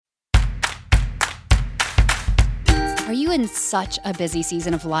Are you in such a busy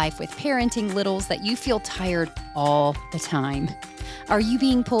season of life with parenting littles that you feel tired all the time? Are you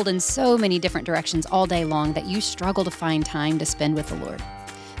being pulled in so many different directions all day long that you struggle to find time to spend with the Lord?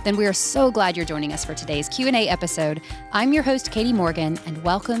 Then we are so glad you're joining us for today's Q&A episode. I'm your host, Katie Morgan, and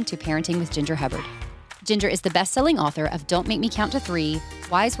welcome to Parenting with Ginger Hubbard. Ginger is the best-selling author of Don't Make Me Count to 3,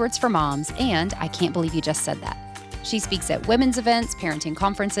 Wise Words for Moms, and I Can't Believe You Just Said That. She speaks at women's events, parenting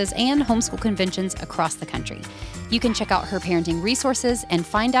conferences, and homeschool conventions across the country. You can check out her parenting resources and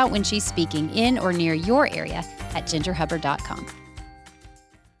find out when she's speaking in or near your area at gingerhubbard.com.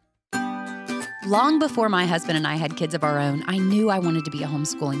 Long before my husband and I had kids of our own, I knew I wanted to be a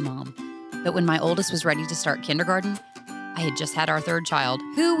homeschooling mom. But when my oldest was ready to start kindergarten, I had just had our third child,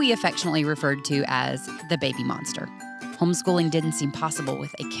 who we affectionately referred to as the baby monster. Homeschooling didn't seem possible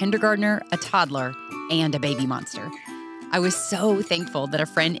with a kindergartner, a toddler, and a baby monster. I was so thankful that a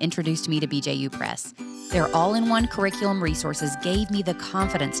friend introduced me to BJU Press. Their all-in-one curriculum resources gave me the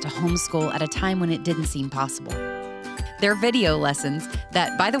confidence to homeschool at a time when it didn't seem possible. Their video lessons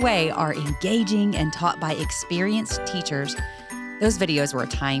that, by the way, are engaging and taught by experienced teachers, those videos were a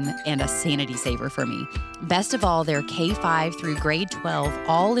time and a sanity saver for me. Best of all, their K-5 through grade 12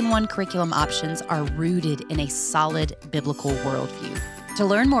 all-in-one curriculum options are rooted in a solid biblical worldview. To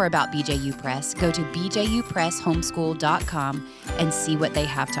learn more about BJU Press, go to bjupresshomeschool.com and see what they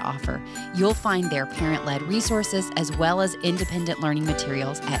have to offer. You'll find their parent-led resources as well as independent learning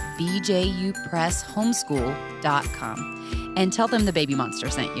materials at bjupresshomeschool.com. And tell them the baby monster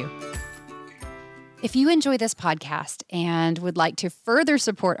sent you. If you enjoy this podcast and would like to further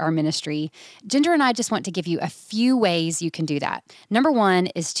support our ministry, Ginger and I just want to give you a few ways you can do that. Number one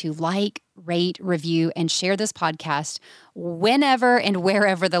is to like, rate, review, and share this podcast whenever and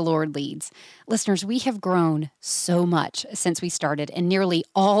wherever the Lord leads. Listeners, we have grown so much since we started, and nearly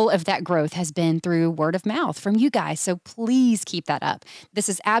all of that growth has been through word of mouth from you guys, so please keep that up. This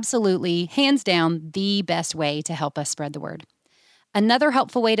is absolutely, hands down, the best way to help us spread the word. Another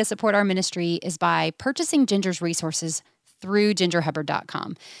helpful way to support our ministry is by purchasing Ginger's resources through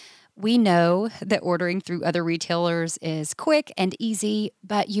gingerhubbard.com. We know that ordering through other retailers is quick and easy,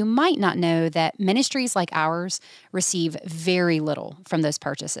 but you might not know that ministries like ours receive very little from those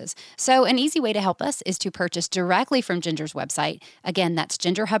purchases. So an easy way to help us is to purchase directly from Ginger's website. Again, that's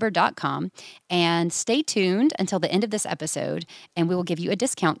gingerhubbard.com. And stay tuned until the end of this episode, and we will give you a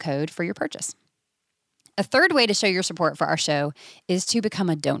discount code for your purchase. A third way to show your support for our show is to become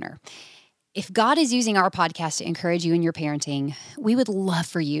a donor. If God is using our podcast to encourage you in your parenting, we would love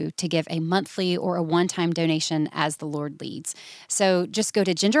for you to give a monthly or a one-time donation as the Lord leads. So just go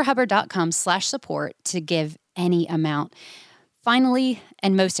to gingerhubbard.com/support to give any amount. Finally,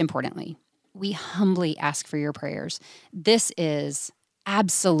 and most importantly, we humbly ask for your prayers. This is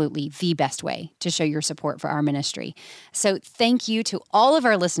absolutely the best way to show your support for our ministry. So thank you to all of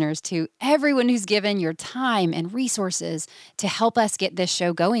our listeners, to everyone who's given your time and resources to help us get this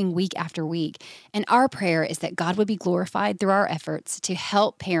show going week after week. And our prayer is that God would be glorified through our efforts to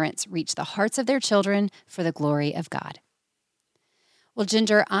help parents reach the hearts of their children for the glory of God. Well,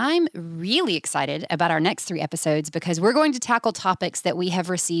 Ginger, I'm really excited about our next 3 episodes because we're going to tackle topics that we have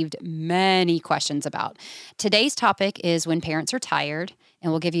received many questions about. Today's topic is when parents are tired,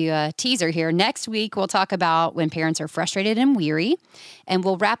 and we'll give you a teaser here. Next week, we'll talk about when parents are frustrated and weary, and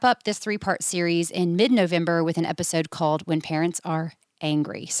we'll wrap up this 3-part series in mid-November with an episode called When Parents Are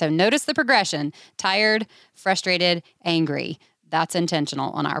Angry. So notice the progression: tired, frustrated, angry. That's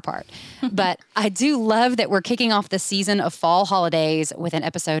intentional on our part. But I do love that we're kicking off the season of fall holidays with an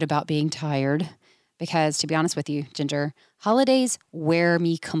episode about being tired. Because to be honest with you, Ginger, holidays wear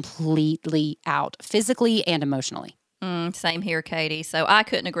me completely out, physically and emotionally. Same here, Katie. So I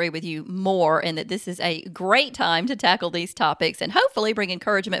couldn't agree with you more in that this is a great time to tackle these topics and hopefully bring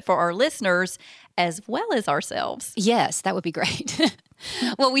encouragement for our listeners as well as ourselves. Yes, that would be great.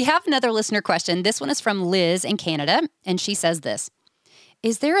 Well, we have another listener question. This one is from Liz in Canada, and she says this: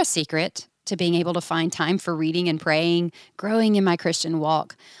 is there a secret to being able to find time for reading and praying, growing in my Christian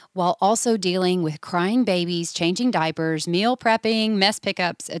walk, while also dealing with crying babies, changing diapers, meal prepping, mess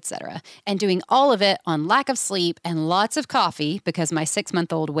pickups, etc., and doing all of it on lack of sleep and lots of coffee because my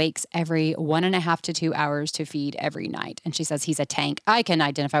 6-month-old wakes every 1.5 to 2 hours to feed every night? And she says he's a tank. I can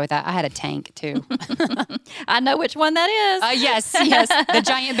identify with that. I had a tank too. I know which one that is. Yes, the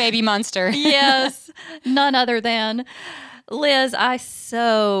giant baby monster. Yes, none other than. Liz, I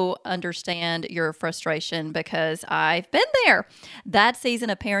so understand your frustration because I've been there. That season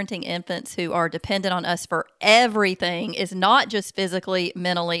of parenting infants who are dependent on us for everything is not just physically,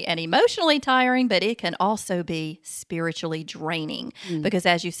 mentally, and emotionally tiring, but it can also be spiritually draining. Because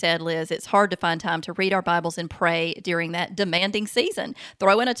as you said, Liz, it's hard to find time to read our Bibles and pray during that demanding season.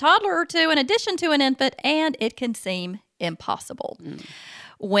 Throw in a toddler or two in addition to an infant, and it can seem impossible.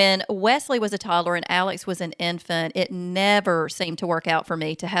 When Wesley was a toddler and Alex was an infant, it never seemed to work out for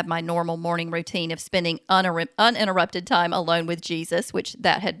me to have my normal morning routine of spending uninterrupted time alone with Jesus, which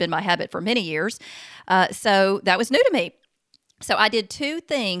that had been my habit for many years. So that was new to me. So I did two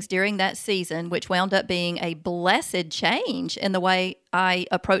things during that season, which wound up being a blessed change in the way I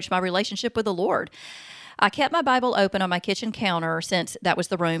approached my relationship with the Lord. I kept my Bible open on my kitchen counter since that was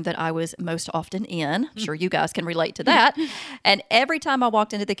the room that I was most often in. I'm sure you guys can relate to that. And every time I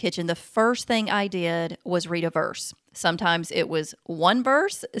walked into the kitchen, the first thing I did was read a verse. Sometimes it was one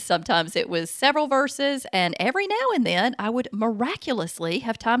verse, sometimes it was several verses, and every now and then I would miraculously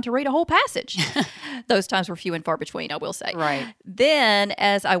have time to read a whole passage. Those times were few and far between, I will say. Right. Then,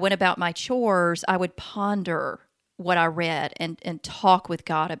 as I went about my chores, I would ponder what I read and talk with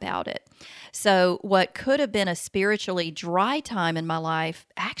God about it. So what could have been a spiritually dry time in my life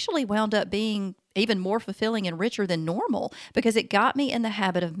actually wound up being even more fulfilling and richer than normal because it got me in the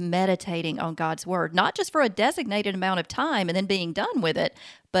habit of meditating on God's word, not just for a designated amount of time and then being done with it,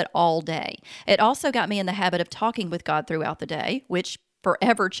 but all day. It also got me in the habit of talking with God throughout the day, which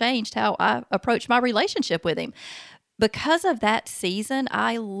forever changed how I approach my relationship with him. Because of that season,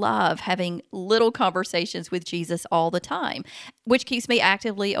 I love having little conversations with Jesus all the time, which keeps me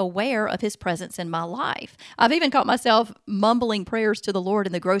actively aware of his presence in my life. I've even caught myself mumbling prayers to the Lord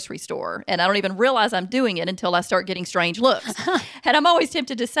in the grocery store, and I don't even realize I'm doing it until I start getting strange looks. And I'm always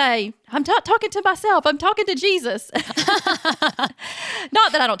tempted to say, I'm not talking to myself, I'm talking to Jesus.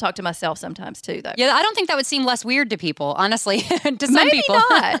 Not that I don't talk to myself sometimes too, though. Yeah, I don't think that would seem less weird to people, honestly, to some Maybe people.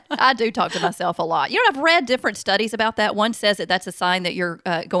 not. I do talk to myself a lot. You know, I've read different studies about that. One says that that's a sign that you're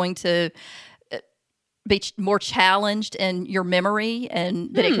going to be more challenged in your memory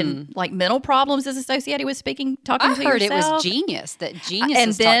and that it can, like mental problems is associated with talking to yourself. I heard it was genius, that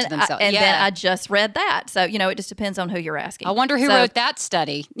geniuses talk to themselves. Then I just read that. So, you know, it just depends on who you're asking. I wonder who wrote that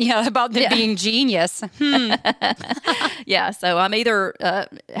study, about them being genius. Yeah, so I'm either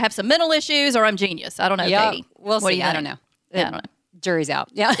have some mental issues or I'm genius. I don't know, Katie. We'll What do see. you I think? don't know. I don't know. Jury's out.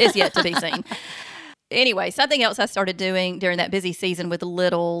 Yeah. It's yet to be seen. Anyway, something else I started doing during that busy season with the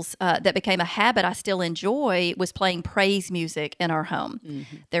littles that became a habit I still enjoy was playing praise music in our home.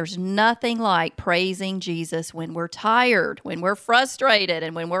 Mm-hmm. There's nothing like praising Jesus when we're tired, when we're frustrated,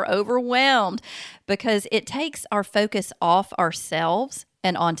 and when we're overwhelmed, because it takes our focus off ourselves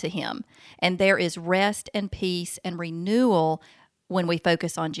and onto him. And there is rest and peace and renewal when we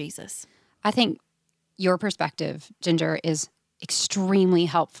focus on Jesus. I think your perspective, Ginger, is extremely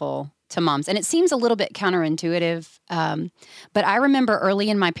helpful to moms. And it seems a little bit counterintuitive, but I remember early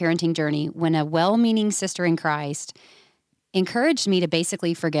in my parenting journey when a well-meaning sister in Christ encouraged me to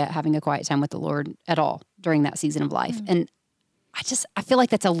basically forget having a quiet time with the Lord at all during that season of life. Mm-hmm. And I feel like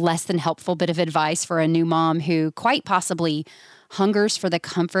that's a less than helpful bit of advice for a new mom who quite possibly hungers for the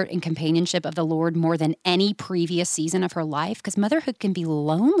comfort and companionship of the Lord more than any previous season of her life, because motherhood can be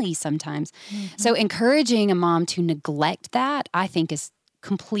lonely sometimes. Mm-hmm. So encouraging a mom to neglect that, I think, is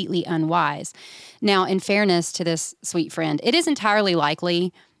completely unwise. Now, in fairness to this sweet friend, it is entirely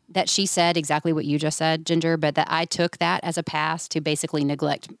likely that she said exactly what you just said, Ginger, but that I took that as a pass to basically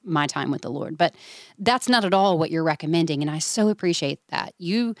neglect my time with the Lord. But that's not at all what you're recommending, and I so appreciate that.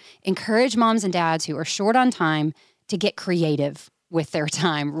 You encourage moms and dads who are short on time to get creative with their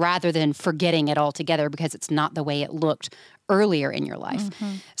time rather than forgetting it altogether because it's not the way it looked earlier in your life.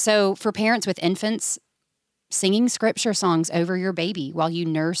 Mm-hmm. So for parents with infants, singing scripture songs over your baby while you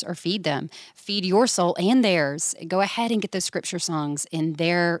nurse or feed them. Feed your soul and theirs. Go ahead and get those scripture songs in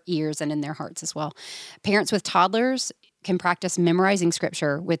their ears and in their hearts as well. Parents with toddlers can practice memorizing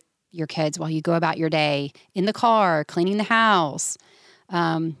scripture with your kids while you go about your day, in the car, cleaning the house,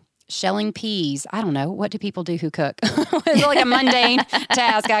 shelling peas. I don't know. What do people do who cook? It's like a mundane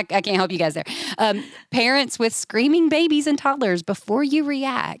task. I can't help you guys there. Parents with screaming babies and toddlers, before you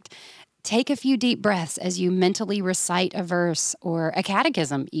react, take a few deep breaths as you mentally recite a verse or a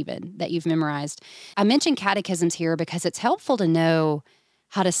catechism even that you've memorized. I mention catechisms here because it's helpful to know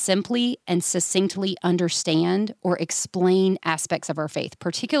how to simply and succinctly understand or explain aspects of our faith,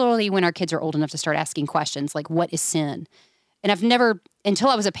 particularly when our kids are old enough to start asking questions like, what is sin? And I've never, until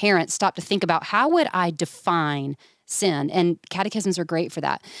I was a parent, stopped to think about how would I define sin. And catechisms are great for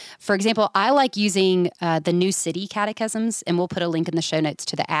that. For example, I like using the New City Catechisms, and we'll put a link in the show notes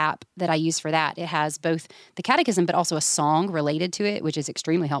to the app that I use for that. It has both the catechism, but also a song related to it, which is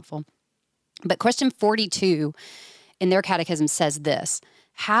extremely helpful. But question 42 in their catechism says this: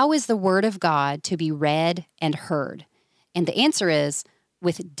 how is the word of God to be read and heard? And the answer is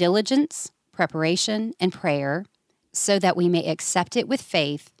with diligence, preparation, and prayer, so that we may accept it with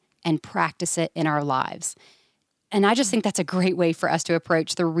faith and practice it in our lives. And I just think that's a great way for us to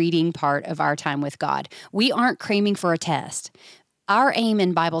approach the reading part of our time with God. We aren't cramming for a test. Our aim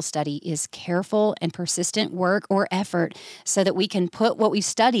in Bible study is careful and persistent work or effort so that we can put what we've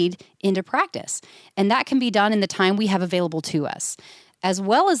studied into practice. And that can be done in the time we have available to us, as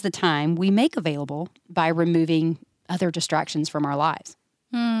well as the time we make available by removing other distractions from our lives.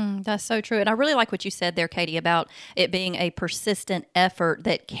 That's so true. And I really like what you said there, Katie, about it being a persistent effort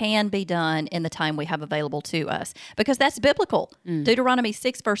that can be done in the time we have available to us, because that's biblical. Deuteronomy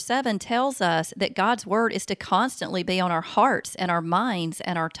 6 verse 7 tells us that God's word is to constantly be on our hearts and our minds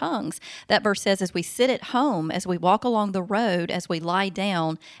and our tongues. That verse says, as we sit at home, as we walk along the road, as we lie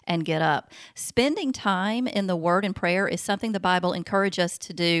down and get up. Spending time in the word and prayer is something the Bible encourages us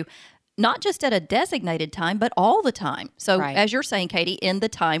to do, not just at a designated time, but all the time. So Right. as you're saying, Katie, in the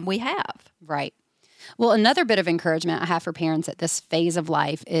time we have. Right. Well, another bit of encouragement I have for parents at this phase of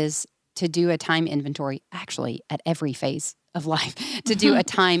life is to do a time inventory, actually at every phase of life, to do a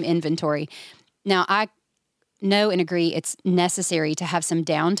time inventory. Now, I know and agree it's necessary to have some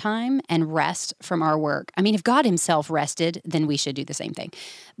downtime and rest from our work. I mean, if God himself rested, then we should do the same thing.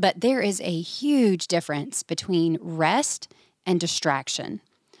 But there is a huge difference between rest and distraction.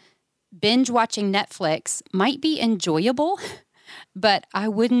 Binge watching Netflix might be enjoyable, but I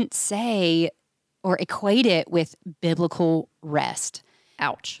wouldn't say or equate it with biblical rest.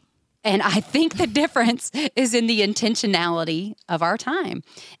 Ouch. And I think the difference is in the intentionality of our time.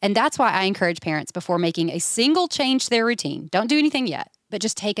 And that's why I encourage parents, before making a single change to their routine, don't do anything yet, but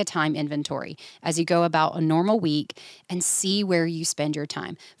just take a time inventory as you go about a normal week and see where you spend your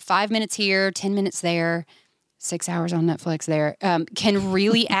time. 5 minutes here, 10 minutes there, 6 hours on Netflix there, can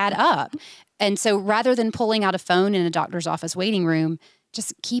really add up. And so rather than pulling out a phone in a doctor's office waiting room,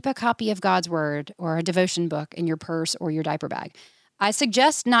 just keep a copy of God's word or a devotion book in your purse or your diaper bag. I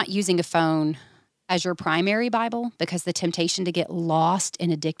suggest not using a phone as your primary Bible, because the temptation to get lost in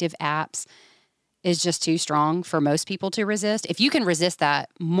addictive apps is just too strong for most people to resist. If you can resist that,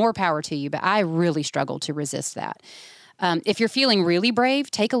 more power to you, but I really struggle to resist that. If you're feeling really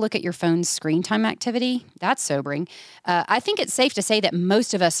brave, take a look at your phone's screen time activity. That's sobering. I think it's safe to say that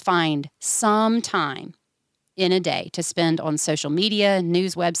most of us find some time in a day to spend on social media,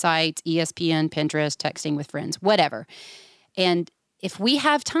 news websites, ESPN, Pinterest, texting with friends, whatever. And if we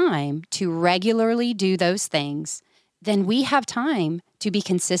have time to regularly do those things, then we have time to be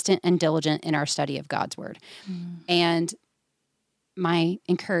consistent and diligent in our study of God's word. And my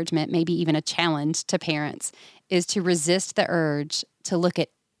encouragement, maybe even a challenge to parents, is to resist the urge to look at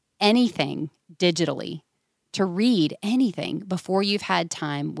anything digitally, to read anything before you've had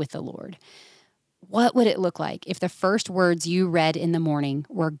time with the Lord. What would it look like if the first words you read in the morning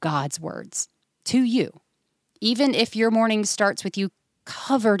were God's words to you? Even if your morning starts with you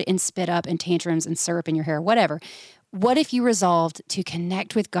covered in spit up and tantrums and syrup in your hair, whatever. What if you resolved to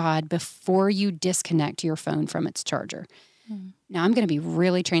connect with God before you disconnect your phone from its charger? Now, I'm going to be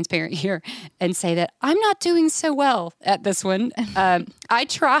really transparent here and say that I'm not doing so well at this one. I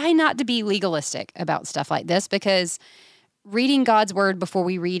try not to be legalistic about stuff like this, because reading God's word before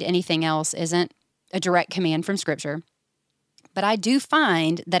we read anything else isn't a direct command from Scripture. But I do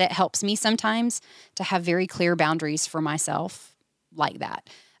find that it helps me sometimes to have very clear boundaries for myself like that.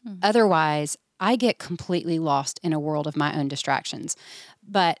 Otherwise, I get completely lost in a world of my own distractions.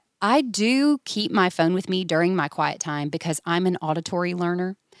 But I do keep my phone with me during my quiet time because I'm an auditory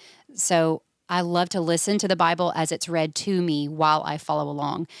learner. So I love to listen to the Bible as it's read to me while I follow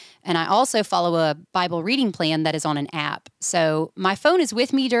along. And I also follow a Bible reading plan that is on an app. So my phone is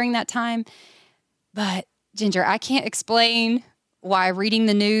with me during that time. But Ginger, I can't explain why reading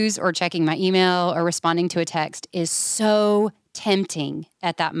the news or checking my email or responding to a text is so tempting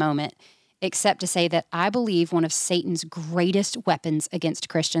at that moment, except to say that I believe one of Satan's greatest weapons against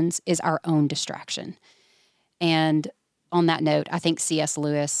Christians is our own distraction. And on that note, I think C.S.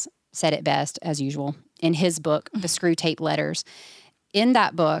 Lewis said it best, as usual, in his book, The Screwtape Letters. In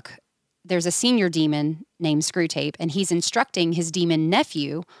that book, there's a senior demon named Screwtape, and he's instructing his demon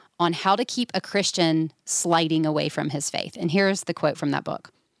nephew on how to keep a Christian sliding away from his faith. And here's the quote from that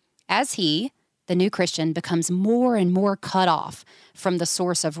book. As he, the new Christian, becomes more and more cut off from the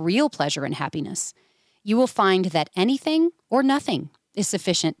source of real pleasure and happiness, you will find that anything or nothing is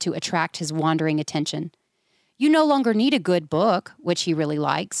sufficient to attract his wandering attention. You no longer need a good book, which he really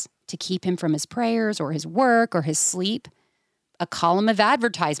likes, to keep him from his prayers or his work or his sleep. A column of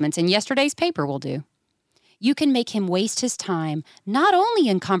advertisements in yesterday's paper will do. You can make him waste his time not only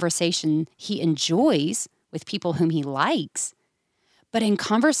in conversation he enjoys with people whom he likes, but in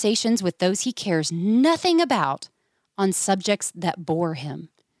conversations with those he cares nothing about on subjects that bore him.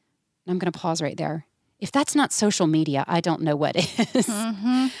 I'm going to pause right there. If that's not social media, I don't know what is.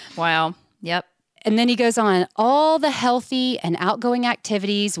 Wow. Yep. And then he goes on, all the healthy and outgoing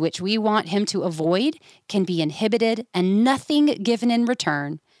activities which we want him to avoid can be inhibited and nothing given in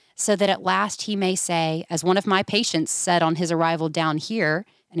return, so that at last he may say, as one of my patients said on his arrival down here,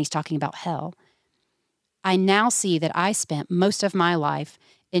 and he's talking about hell, I now see that I spent most of my life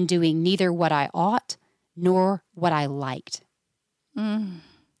in doing neither what I ought nor what I liked.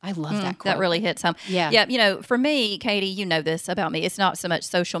 I love that quote. That really hits home. Yeah. Yeah. You know, for me, Katie, you know this about me. It's not so much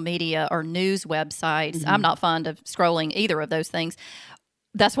social media or news websites. I'm not fond of scrolling either of those things.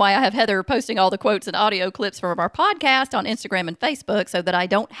 That's why I have Heather posting all the quotes and audio clips from our podcast on Instagram and Facebook so that I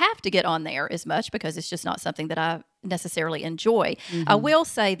don't have to get on there as much because it's just not something that I necessarily enjoy. I will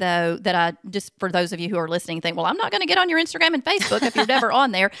say, though, that I just, for those of you who are listening, think, well, I'm not going to get on your Instagram and Facebook if you're never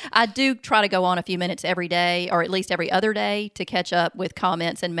on there. I do try to go on a few minutes every day or at least every other day to catch up with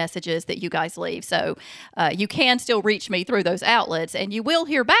comments and messages that you guys leave. So you can still reach me through those outlets and you will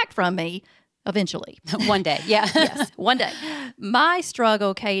hear back from me eventually. One day. Yeah. Yes, one day. My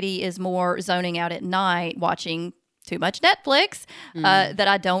struggle, Katie, is more zoning out at night, watching too much Netflix that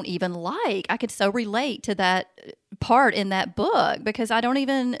I don't even like. I could so relate to that part in that book because I don't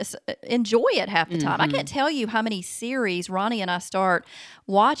even enjoy it half the time. I can't tell you how many series Ronnie and I start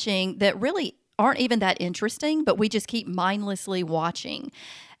watching that really aren't even that interesting, but we just keep mindlessly watching.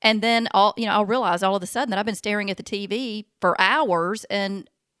 And then I'll realize all of a sudden that I've been staring at the TV for hours and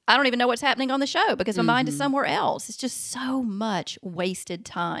I don't even know what's happening on the show because my mind is somewhere else. It's just so much wasted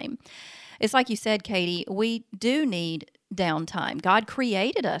time. It's like you said, Katie, we do need downtime. God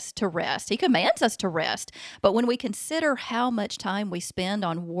created us to rest. He commands us to rest. But when we consider how much time we spend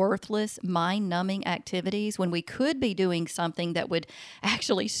on worthless, mind-numbing activities, when we could be doing something that would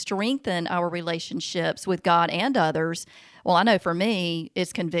actually strengthen our relationships with God and others, well, I know for me,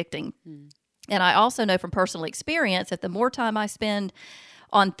 it's convicting. And I also know from personal experience that the more time I spend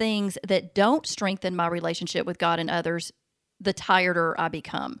on things that don't strengthen my relationship with God and others, the tireder I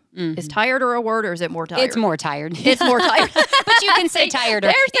become. Is tireder a word or is it more tired? It's more tired. It's more tired. But you can say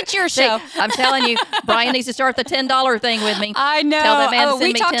tireder. It's your show. I'm telling you, Brian needs to start the $10 thing with me. I know. Tell that man to send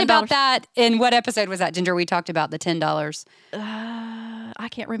we me talked $10. about that in what episode was that, Ginger? We talked about the $10. I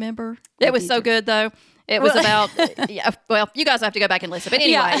can't remember. It was so good, though. It was about, you guys have to go back and listen. But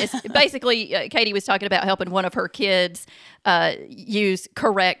anyway, it's basically, Katie was talking about helping one of her kids use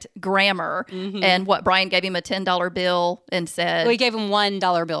correct grammar. And what Brian gave him a $10 bill and said. We gave him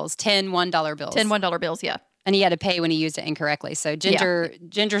 $1 bills, 10 $1 bills. 10 $1 bills, yeah. And he had to pay when he used it incorrectly. So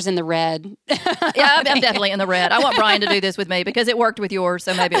Ginger's in the red. Yeah, I'm definitely in the red. I want Brian to do this with me because it worked with yours,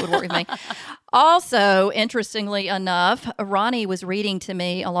 so maybe it would work with me. Also, interestingly enough, Ronnie was reading to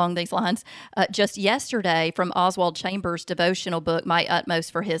me along these lines just yesterday from Oswald Chambers' devotional book, My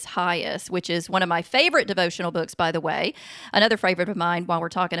Utmost for His Highest, which is one of my favorite devotional books, by the way. Another favorite of mine, while we're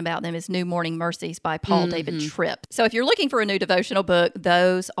talking about them, is New Morning Mercies by Paul David Tripp. So if you're looking for a new devotional book,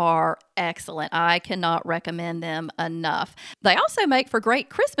 those are excellent. I cannot recommend them enough. They also make for great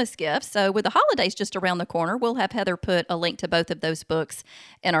Christmas gifts. So with the holidays just around the corner, we'll have Heather put a link to both of those books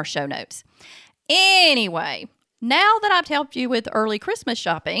in our show notes. Anyway, now that I've helped you with early Christmas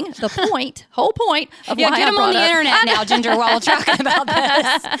shopping, the whole point of why get them on the internet now, Ginger, while we're talking about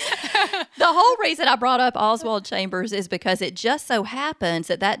this. The whole reason I brought up Oswald Chambers is because it just so happens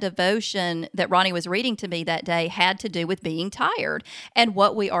that devotion that Ronnie was reading to me that day had to do with being tired and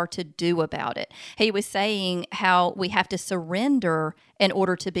what we are to do about it. He was saying how we have to surrender in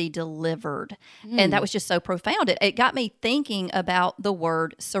order to be delivered. And that was just so profound. It got me thinking about the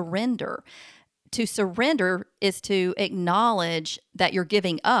word surrender. To surrender is to acknowledge that you're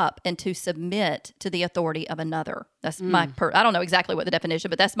giving up and to submit to the authority of another. That's I don't know exactly what the definition,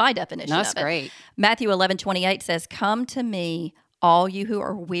 but that's my definition That's of it. great. Matthew 11:28 says, "Come to me, all you who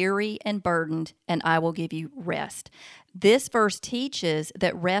are weary and burdened, and I will give you rest." This verse teaches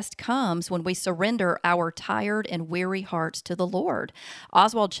that rest comes when we surrender our tired and weary hearts to the Lord.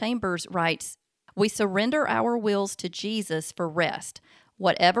 Oswald Chambers writes, "We surrender our wills to Jesus for rest.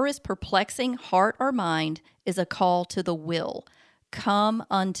 Whatever is perplexing heart or mind is a call to the will. Come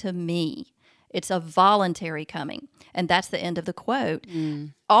unto me. It's a voluntary coming. And that's the end of the quote.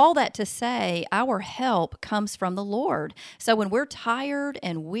 All that to say, our help comes from the Lord. So when we're tired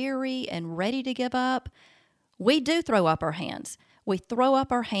and weary and ready to give up, we do throw up our hands. We throw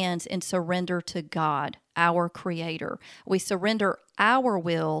up our hands and surrender to God, our Creator. We surrender our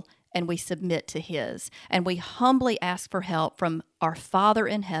will and we submit to His. And we humbly ask for help from our Father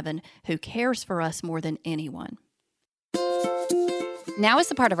in heaven who cares for us more than anyone. Now is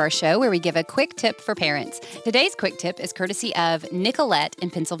the part of our show where we give a quick tip for parents. Today's quick tip is courtesy of Nicolette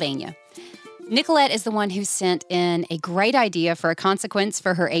in Pennsylvania. Nicolette is the one who sent in a great idea for a consequence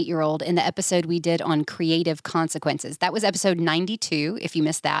for her 8-year-old in the episode we did on creative consequences. That was episode 92, if you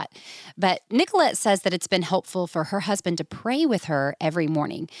missed that. But Nicolette says that it's been helpful for her husband to pray with her every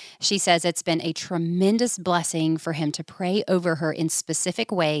morning. She says it's been a tremendous blessing for him to pray over her in specific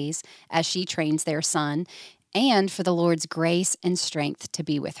ways as she trains their son, and for the Lord's grace and strength to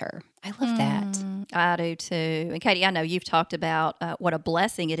be with her. I love that. I do too. And Katie, I know you've talked about what a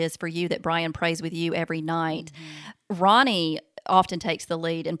blessing it is for you that Brian prays with you every night. Ronnie often takes the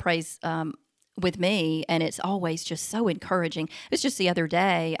lead and prays with me, and it's always just so encouraging. It was just the other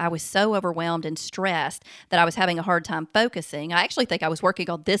day, I was so overwhelmed and stressed that I was having a hard time focusing. I actually think I was working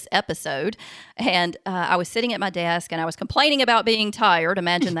on this episode, and I was sitting at my desk, and I was complaining about being tired.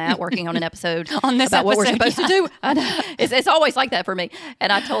 Imagine that, working on an episode on this about episode, what we're supposed to do. It's always like that for me.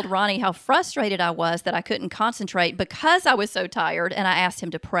 And I told Ronnie how frustrated I was that I couldn't concentrate because I was so tired, and I asked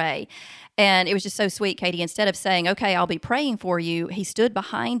him to pray. And it was just so sweet, Katie. Instead of saying, okay, I'll be praying for you, he stood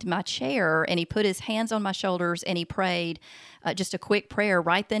behind my chair and he put his hands on my shoulders and he prayed just a quick prayer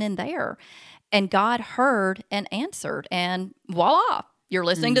right then and there. And God heard and answered. And voila, you're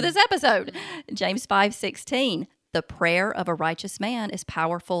listening to this episode. James 5:16. The prayer of a righteous man is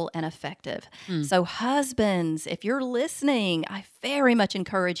powerful and effective. So husbands, if you're listening, I very much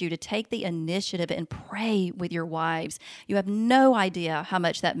encourage you to take the initiative and pray with your wives. You have no idea how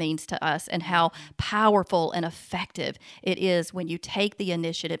much that means to us and how powerful and effective it is when you take the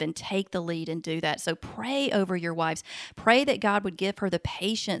initiative and take the lead and do that. So pray over your wives. Pray that God would give her the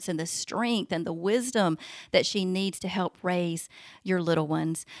patience and the strength and the wisdom that she needs to help raise your little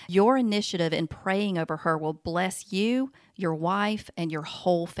ones. Your initiative in praying over her will bless you, your wife, and your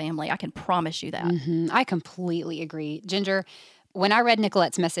whole family. I can promise you that. I completely agree. Ginger, when I read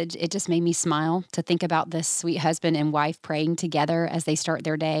Nicolette's message, it just made me smile to think about this sweet husband and wife praying together as they start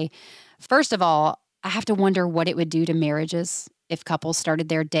their day. First of all, I have to wonder what it would do to marriages if couples started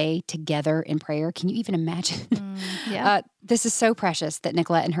their day together in prayer. Can you even imagine? This is so precious that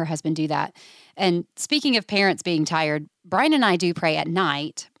Nicolette and her husband do that. And speaking of parents being tired, Brian and I do pray at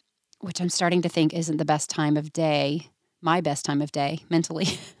night, which I'm starting to think isn't the best time of day, my best time of day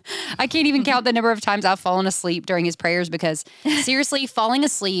mentally. I can't even count the number of times I've fallen asleep during his prayers because seriously, falling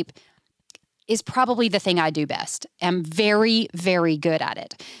asleep is probably the thing I do best. I'm very, very good at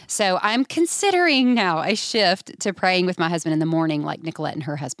it. So I'm considering now a shift to praying with my husband in the morning like Nicolette and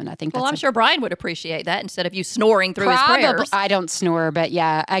her husband. I think I'm sure Brian would appreciate that instead of you snoring through his prayers. I don't snore, but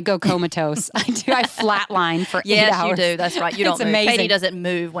yeah, I go comatose. I flatline for 8 hours. Yes, you do. That's right. You don't move. Amazing. Katie doesn't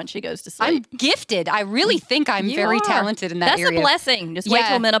move when she goes to sleep. I'm gifted. I really think I'm very talented in that area. That's a blessing. Just wait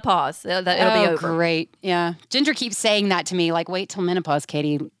till menopause. It'll be over. Great. Yeah. Ginger keeps saying that to me, like, wait till menopause,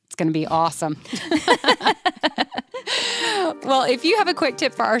 Katie. It's going to be awesome. Well, if you have a quick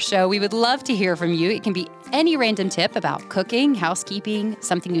tip for our show, we would love to hear from you. It can be any random tip about cooking, housekeeping,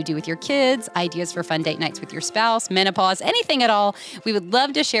 something you do with your kids, ideas for fun date nights with your spouse, menopause, anything at all. We would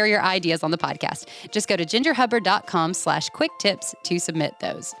love to share your ideas on the podcast. Just go to gingerhubbard.com/quick tips to submit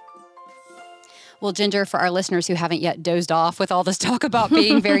those. Well, Ginger, for our listeners who haven't yet dozed off with all this talk about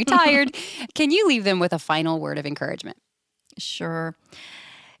being very tired, can you leave them with a final word of encouragement? Sure.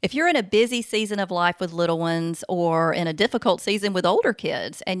 If you're in a busy season of life with little ones or in a difficult season with older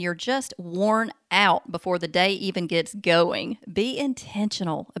kids and you're just worn out before the day even gets going, be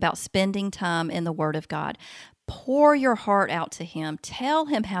intentional about spending time in the Word of God. Pour your heart out to Him. Tell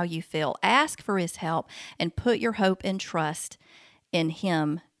Him how you feel. Ask for His help and put your hope and trust in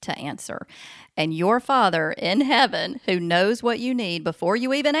Him to answer. And your Father in heaven, who knows what you need before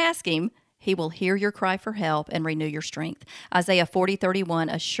you even ask Him, He will hear your cry for help and renew your strength. Isaiah 40:31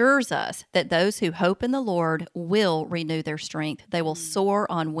 assures us that those who hope in the Lord will renew their strength. They will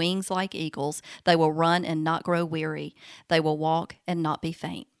soar on wings like eagles. They will run and not grow weary. They will walk and not be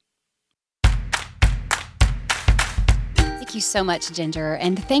faint. Thank you so much, Ginger,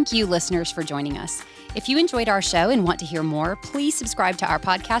 and thank you, listeners, for joining us. If you enjoyed our show and want to hear more, please subscribe to our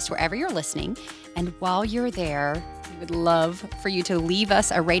podcast wherever you're listening. And while you're there, would love for you to leave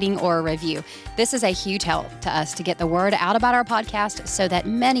us a rating or a review. This is a huge help to us to get the word out about our podcast so that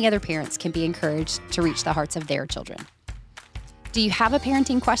many other parents can be encouraged to reach the hearts of their children. Do you have a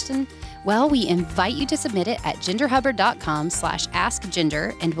parenting question? Well, we invite you to submit it at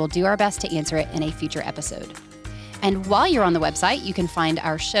gingerhubbard.com/askginger, and we'll do our best to answer it in a future episode. And while you're on the website, you can find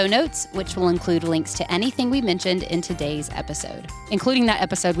our show notes, which will include links to anything we mentioned in today's episode, including that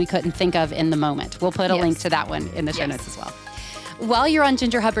episode we couldn't think of in the moment. We'll put a link to that one in the show notes as well. While you're on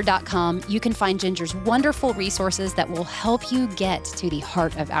gingerhubbard.com, you can find Ginger's wonderful resources that will help you get to the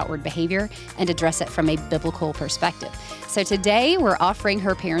heart of outward behavior and address it from a biblical perspective. So today we're offering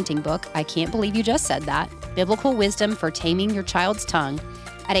her parenting book, I Can't Believe You Just Said That, Biblical Wisdom for Taming Your Child's Tongue,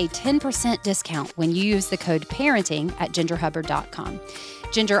 at a 10% discount when you use the code parenting at gingerhubbard.com.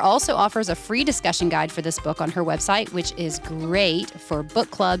 Ginger also offers a free discussion guide for this book on her website, which is great for book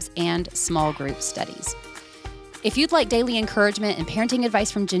clubs and small group studies. If you'd like daily encouragement and parenting advice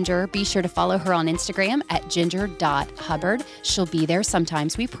from Ginger, be sure to follow her on Instagram at ginger.hubbard. She'll be there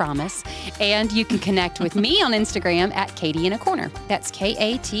sometimes, we promise. And you can connect with me on Instagram at Katy in a Corner. That's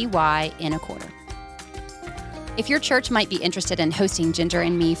Katy in a Corner. If your church might be interested in hosting Ginger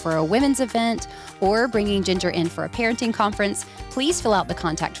and me for a women's event or bringing Ginger in for a parenting conference, please fill out the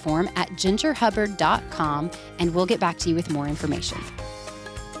contact form at gingerhubbard.com and we'll get back to you with more information.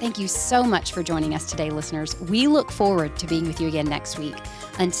 Thank you so much for joining us today, listeners. We look forward to being with you again next week.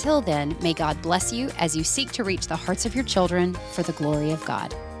 Until then, may God bless you as you seek to reach the hearts of your children for the glory of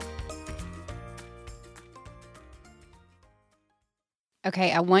God.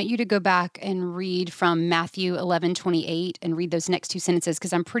 Okay, I want you to go back and read from Matthew 11:28 and read those next two sentences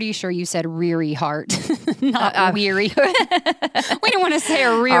because I'm pretty sure you said reary heart, not weary. We don't want to say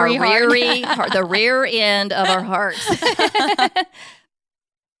a reary heart. The rear end of our hearts.